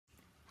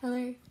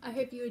Hello, I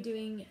hope you are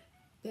doing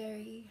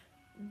very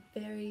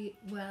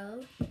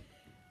well.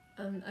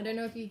 I don't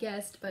know if you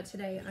guessed, but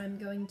today I'm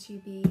going to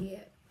be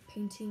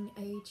painting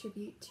a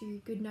tribute to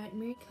Goodnight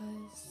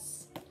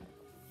because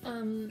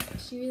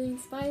she really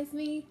inspires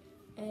me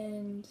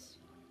and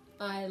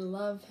I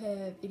love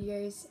her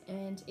videos,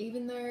 and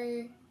even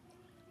though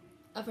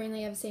I've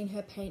only ever seen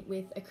her paint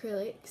with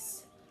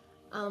acrylics,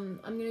 I'm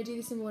gonna do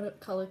this in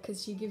watercolour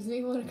because she gives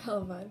me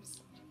watercolour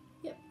vibes.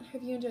 Yep, I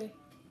hope you enjoy.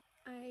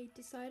 I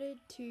decided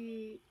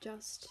to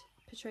just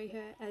portray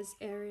her as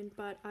Erin,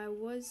 but I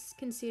was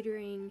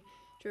considering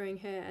drawing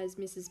her as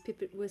Mrs.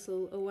 Pipit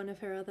Whistle or one of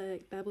her other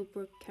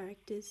Babblebrook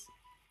characters.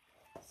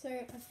 So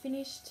I've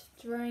finished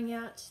drawing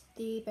out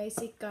the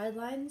basic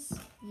guidelines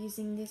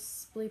using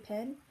this blue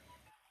pen.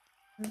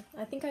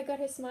 I think I got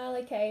her smile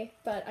okay,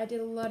 but I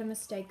did a lot of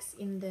mistakes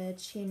in the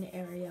chin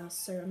area,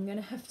 so I'm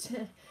gonna have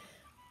to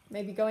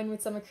maybe go in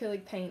with some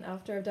acrylic paint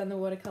after I've done the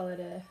watercolour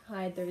to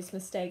hide those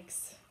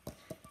mistakes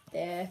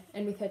there,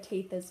 and with her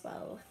teeth as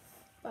well.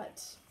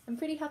 But I'm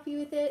pretty happy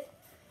with it.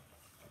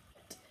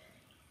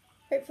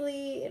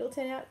 Hopefully it'll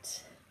turn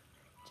out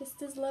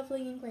just as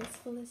lovely and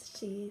graceful as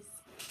she is.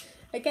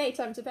 Okay,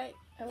 time to paint.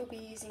 I will be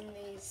using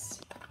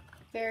these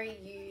very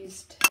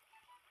used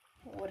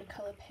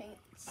watercolour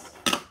paints.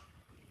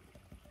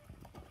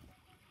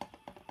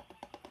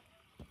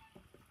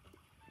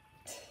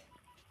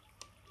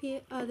 Here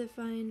are the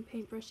fine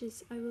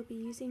paintbrushes I will be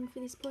using for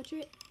this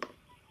portrait.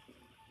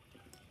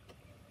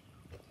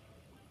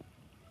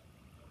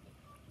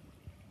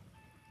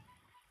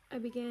 I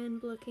began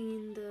blocking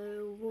in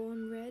the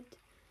warm red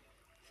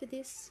for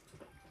this,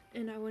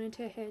 and I wanted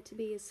her hair to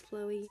be as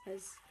flowy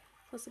as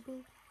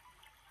possible.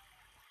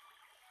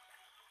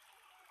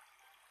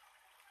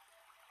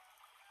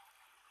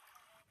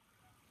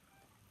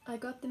 I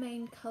got the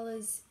main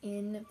colours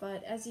in,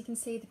 but as you can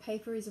see the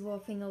paper is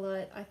warping a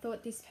lot. I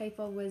thought this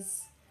paper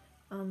was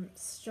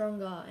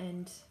stronger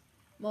and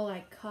more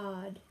like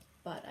card,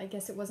 but I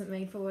guess it wasn't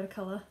made for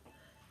watercolour.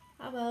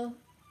 Ah well,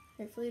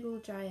 hopefully it will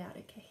dry out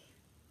okay.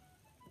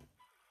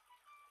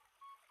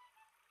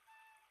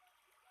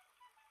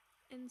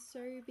 And so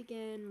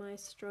began my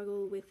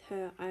struggle with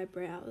her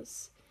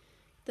eyebrows.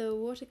 The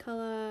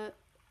watercolour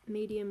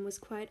medium was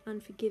quite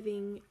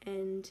unforgiving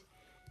and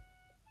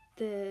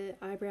the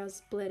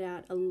eyebrows bled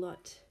out a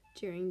lot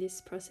during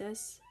this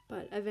process,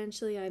 but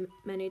eventually I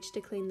managed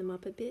to clean them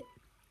up a bit.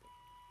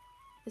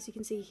 As you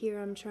can see here,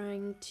 I'm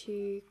trying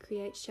to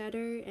create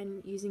shadow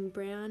and using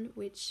brown,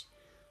 which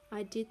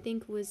I did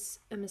think was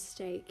a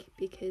mistake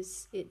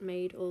because it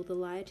made all the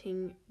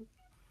lighting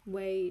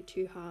way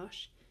too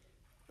harsh,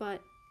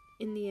 but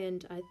in the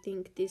end I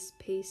think this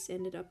piece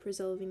ended up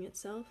resolving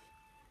itself.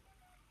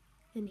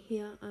 And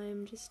here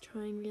I'm just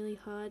trying really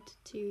hard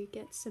to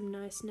get some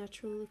nice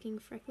natural looking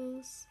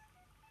freckles.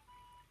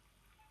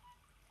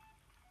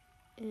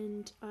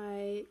 And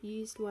I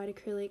used white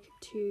acrylic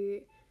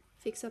to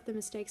fix up the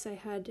mistakes I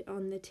had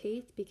on the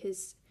teeth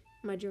because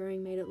my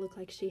drawing made it look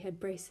like she had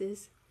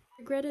braces.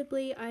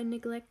 Regrettably, I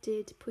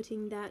neglected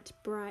putting that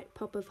bright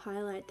pop of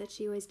highlight that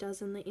she always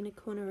does on the inner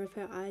corner of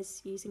her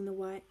eyes using the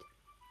white.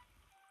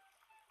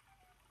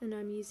 And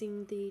I'm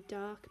using the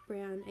dark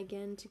brown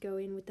again to go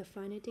in with the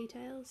finer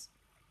details.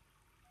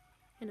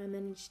 And I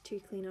managed to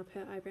clean up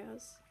her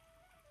eyebrows.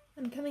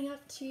 I'm coming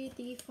up to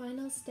the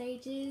final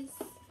stages.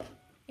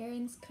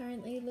 Erin's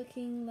currently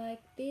looking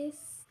like this.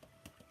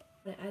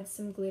 I'm gonna add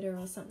some glitter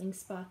or something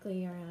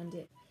sparkly around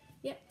it.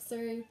 Yep,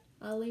 so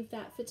I'll leave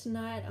that for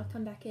tonight. I'll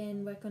come back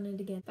and work on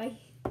it again. Bye!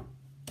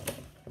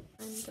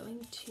 I'm going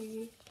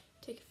to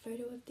take a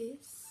photo of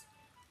this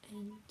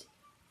and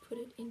put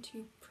it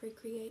into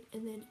Procreate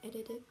and then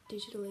edit it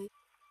digitally.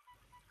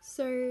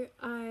 So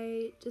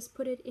I just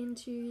put it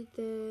into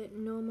the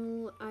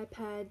normal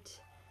iPad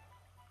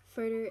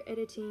photo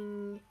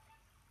editing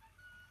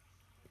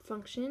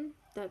function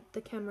that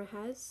the camera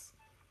has,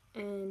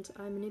 and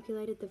I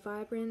manipulated the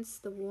vibrance,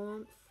 the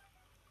warmth.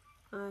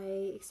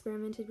 I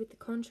experimented with the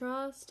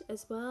contrast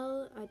as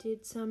well. I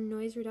did some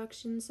noise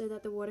reduction so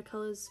that the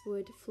watercolours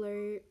would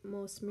flow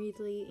more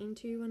smoothly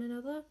into one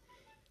another.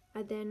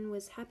 I then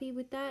was happy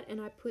with that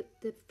and I put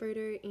the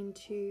photo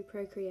into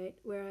Procreate,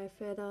 where I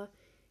further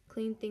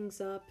cleaned things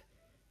up,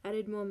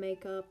 added more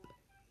makeup,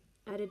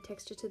 added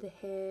texture to the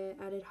hair,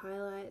 added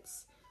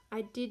highlights.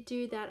 I did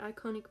do that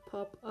iconic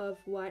pop of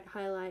white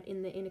highlight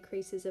in the inner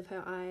creases of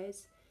her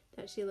eyes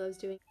that she loves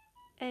doing.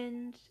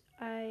 And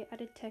I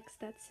added text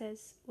that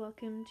says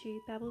 "Welcome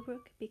to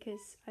Babblebrook"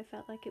 because I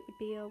felt like it would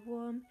be a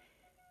warm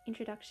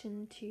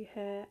introduction to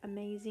her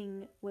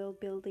amazing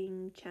world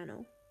building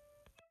channel.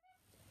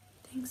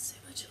 Thanks so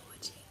much for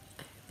watching.